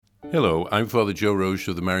Hello, I'm Father Joe Roche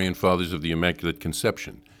of the Marian Fathers of the Immaculate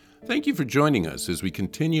Conception. Thank you for joining us as we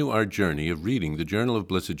continue our journey of reading the Journal of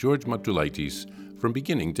Blessed George Matulaitis from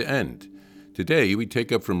beginning to end. Today we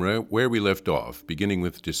take up from where we left off, beginning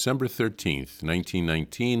with December 13th,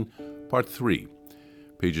 1919, Part 3,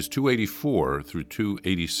 pages 284 through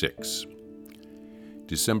 286.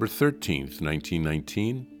 December 13th,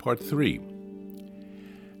 1919, Part 3.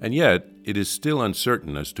 And yet, it is still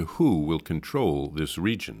uncertain as to who will control this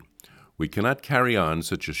region. We cannot carry on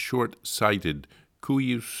such a short-sighted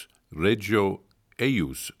cuius regio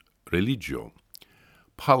eius religio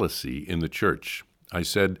policy in the Church. I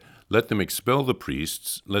said, let them expel the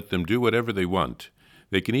priests, let them do whatever they want.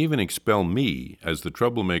 They can even expel me, as the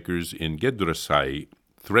troublemakers in Gedrasai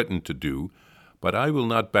threatened to do, but I will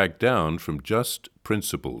not back down from just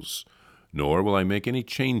principles, nor will I make any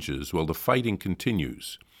changes while the fighting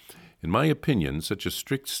continues. In my opinion, such a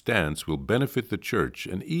strict stance will benefit the Church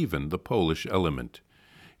and even the Polish element.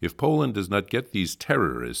 If Poland does not get these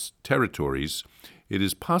territories, it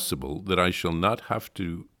is possible that I shall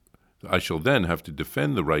then have to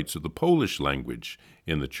defend the rights of the Polish language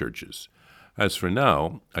in the churches. As for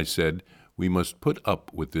now, I said, we must put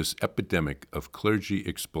up with this epidemic of clergy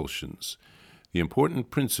expulsions. The important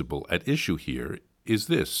principle at issue here is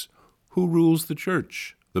this: who rules the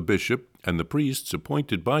Church? The bishop and the priests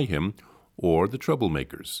appointed by him, or the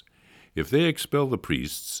troublemakers? If they expel the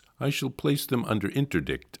priests, I shall place them under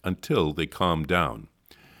interdict until they calm down.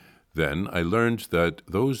 Then I learned that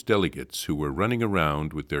those delegates who were running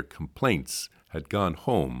around with their complaints had gone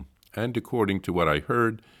home, and according to what I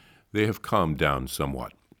heard, they have calmed down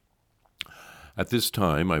somewhat. At this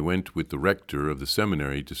time, I went with the rector of the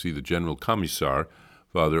seminary to see the General Commissar,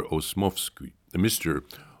 Father Mr.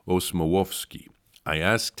 Osmowski. I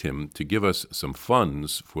asked him to give us some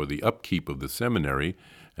funds for the upkeep of the seminary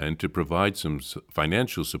and to provide some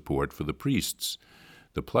financial support for the priests.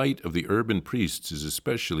 The plight of the urban priests is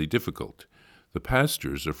especially difficult. The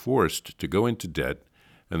pastors are forced to go into debt,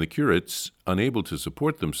 and the curates, unable to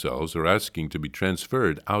support themselves, are asking to be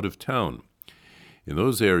transferred out of town. In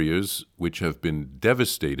those areas which have been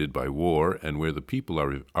devastated by war and where the people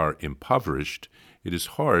are impoverished, it is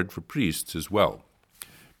hard for priests as well.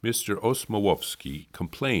 Mr. Osmowski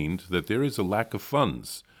complained that there is a lack of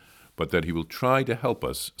funds, but that he will try to help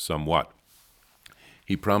us somewhat.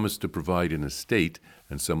 He promised to provide an estate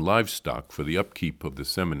and some livestock for the upkeep of the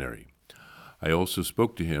seminary. I also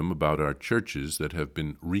spoke to him about our churches that have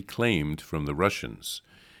been reclaimed from the Russians.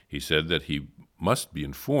 He said that he must be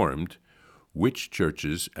informed which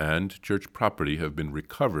churches and church property have been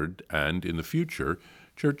recovered, and in the future,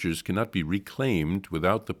 churches cannot be reclaimed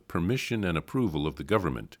without the permission and approval of the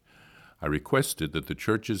government. I requested that the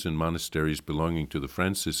churches and monasteries belonging to the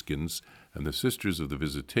Franciscans and the Sisters of the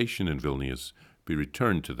Visitation in Vilnius be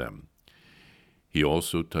returned to them. He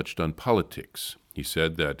also touched on politics. He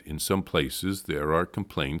said that in some places there are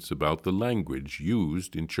complaints about the language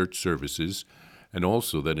used in church services, and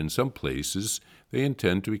also that in some places they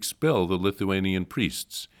intend to expel the Lithuanian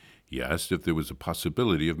priests. He asked if there was a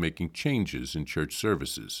possibility of making changes in church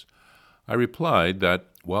services. I replied that,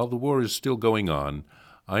 while the war is still going on,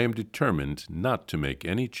 I am determined not to make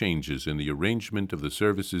any changes in the arrangement of the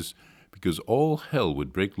services because all hell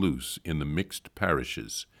would break loose in the mixed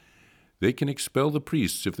parishes. They can expel the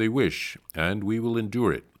priests if they wish, and we will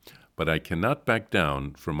endure it, but I cannot back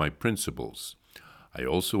down from my principles. I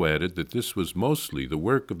also added that this was mostly the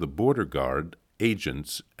work of the border guard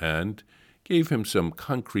agents and gave him some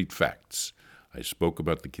concrete facts. I spoke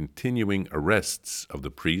about the continuing arrests of the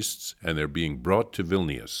priests and their being brought to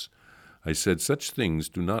Vilnius. I said such things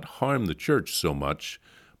do not harm the Church so much,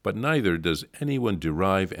 but neither does anyone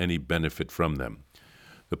derive any benefit from them.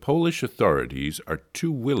 The Polish authorities are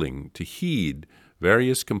too willing to heed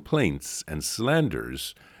various complaints and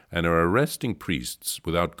slanders and are arresting priests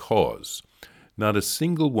without cause. Not a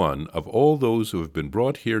single one of all those who have been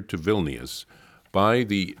brought here to Vilnius by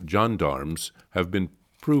the gendarmes have been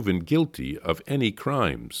proven guilty of any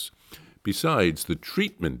crimes. Besides, the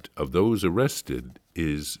treatment of those arrested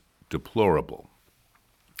is deplorable.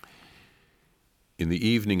 In the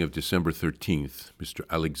evening of December 13th, Mr.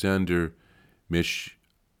 Alexander Mishtovich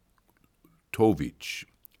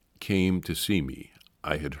came to see me.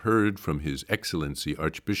 I had heard from His Excellency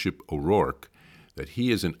Archbishop O'Rourke that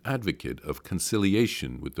he is an advocate of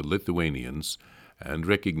conciliation with the Lithuanians and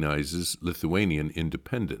recognizes Lithuanian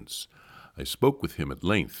independence. I spoke with him at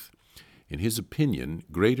length. In his opinion,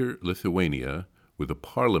 Greater Lithuania, with a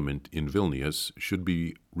parliament in Vilnius, should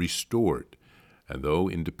be restored, and though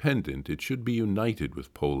independent, it should be united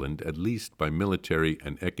with Poland, at least by military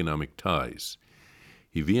and economic ties.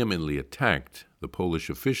 He vehemently attacked the Polish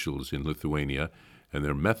officials in Lithuania and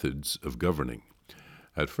their methods of governing.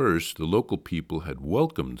 At first, the local people had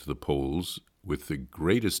welcomed the Poles with the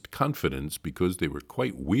greatest confidence because they were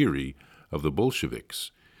quite weary of the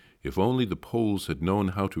Bolsheviks. If only the Poles had known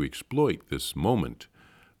how to exploit this moment.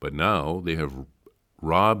 But now they have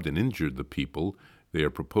robbed and injured the people. They are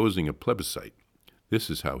proposing a plebiscite. This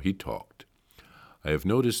is how he talked. I have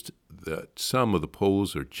noticed that some of the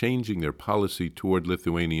Poles are changing their policy toward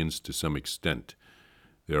Lithuanians to some extent.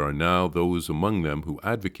 There are now those among them who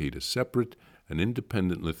advocate a separate and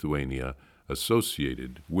independent Lithuania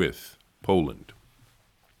associated with Poland.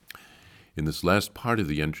 In this last part of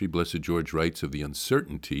the entry, Blessed George writes of the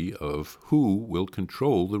uncertainty of who will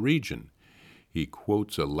control the region. He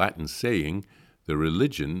quotes a Latin saying, "The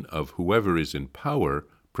religion of whoever is in power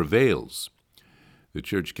prevails." The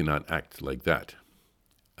Church cannot act like that.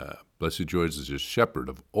 Blessed George is a shepherd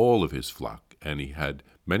of all of his flock, and he had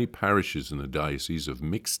many parishes in the diocese of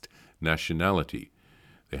mixed nationality.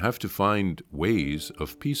 They have to find ways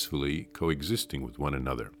of peacefully coexisting with one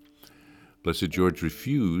another. Blessed George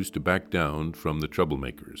refused to back down from the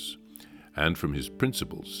troublemakers and from his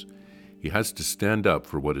principles. He has to stand up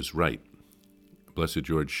for what is right. Blessed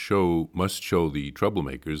George must show the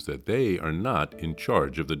troublemakers that they are not in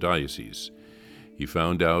charge of the diocese. He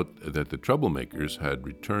found out that the troublemakers had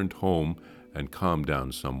returned home and calmed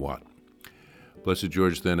down somewhat. Blessed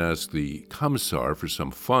George then asked the commissar for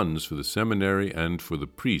some funds for the seminary and for the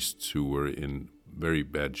priests who were in very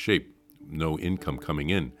bad shape, no income coming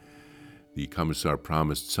in. The commissar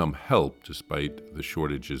promised some help despite the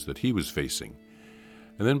shortages that he was facing.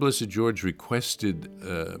 And then Blessed George requested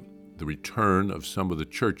the return of some of the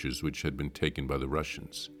churches which had been taken by the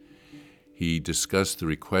Russians. He discussed the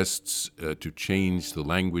requests to change the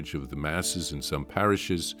language of the masses in some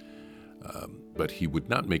parishes, but he would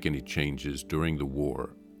not make any changes during the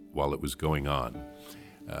war while it was going on.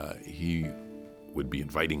 He would be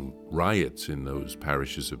inviting riots in those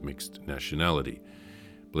parishes of mixed nationality.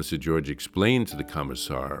 Blessed George explained to the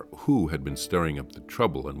commissar who had been stirring up the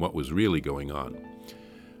trouble and what was really going on.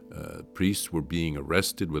 Priests were being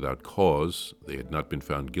arrested without cause. They had not been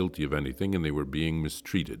found guilty of anything, and they were being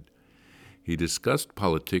mistreated. He discussed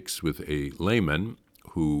politics with a layman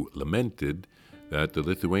who lamented that the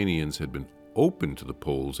Lithuanians had been open to the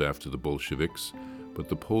Poles after the Bolsheviks, but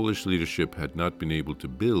the Polish leadership had not been able to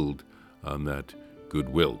build on that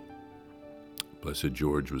goodwill. Blessed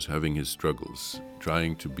George was having his struggles,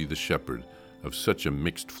 trying to be the shepherd of such a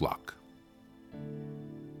mixed flock.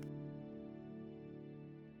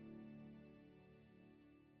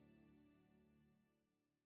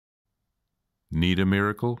 Need a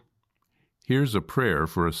miracle? Here's a prayer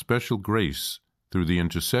for a special grace through the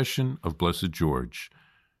intercession of Blessed George,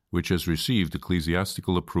 which has received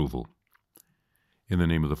ecclesiastical approval. In the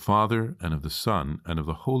name of the Father, and of the Son, and of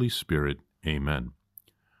the Holy Spirit, Amen.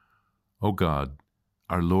 O God,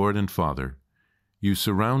 our Lord and Father, you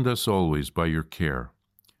surround us always by your care.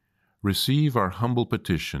 Receive our humble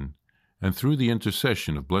petition, and through the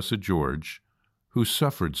intercession of Blessed George, who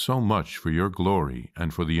suffered so much for your glory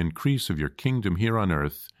and for the increase of your kingdom here on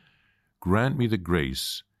earth, grant me the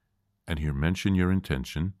grace, and here mention your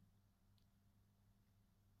intention,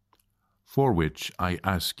 for which I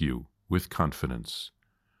ask you with confidence,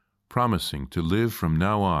 promising to live from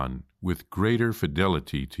now on with greater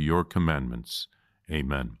fidelity to your commandments.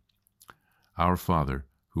 Amen. Our Father,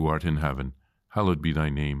 who art in heaven, hallowed be thy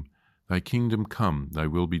name. Thy kingdom come, thy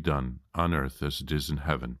will be done, on earth as it is in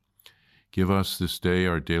heaven. Give us this day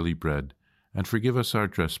our daily bread, and forgive us our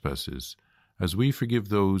trespasses, as we forgive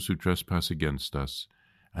those who trespass against us.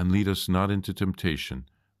 And lead us not into temptation,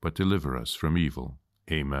 but deliver us from evil.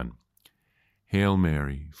 Amen. Hail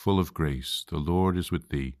Mary, full of grace, the Lord is with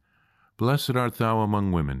thee. Blessed art thou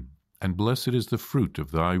among women, and blessed is the fruit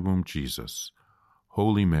of thy womb, Jesus.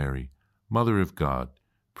 Holy Mary, Mother of God,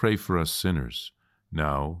 pray for us sinners,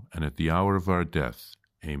 now and at the hour of our death.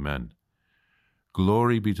 Amen.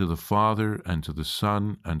 Glory be to the Father, and to the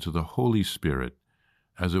Son, and to the Holy Spirit,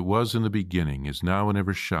 as it was in the beginning, is now, and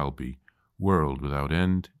ever shall be, world without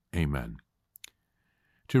end. Amen.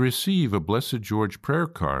 To receive a Blessed George prayer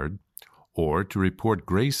card, or to report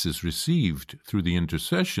graces received through the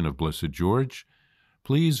intercession of Blessed George,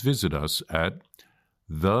 please visit us at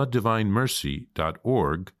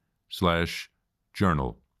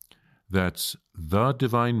thedivinemercy.org/journal. That's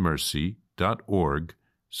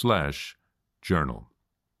thedivinemercy.org/journal.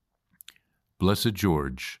 Blessed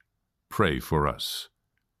George, pray for us.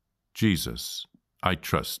 Jesus, I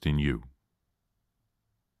trust in you.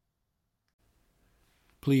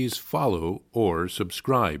 Please follow or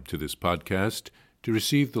subscribe to this podcast to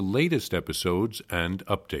receive the latest episodes and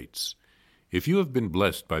updates. If you have been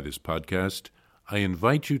blessed by this podcast, I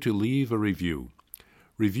invite you to leave a review.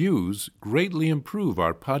 Reviews greatly improve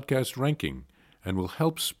our podcast ranking and will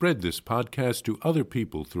help spread this podcast to other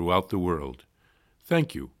people throughout the world.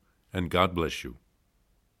 Thank you, and God bless you.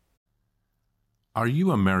 Are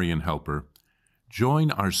you a Marian helper?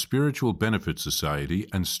 Join our Spiritual Benefit Society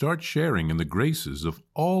and start sharing in the graces of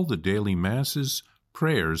all the daily masses,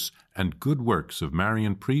 prayers, and good works of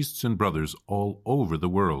Marian priests and brothers all over the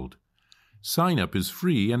world. Sign up is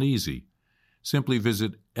free and easy. Simply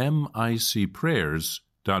visit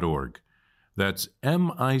micprayers.org. That's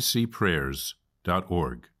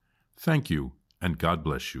micprayers.org. Thank you, and God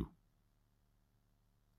bless you.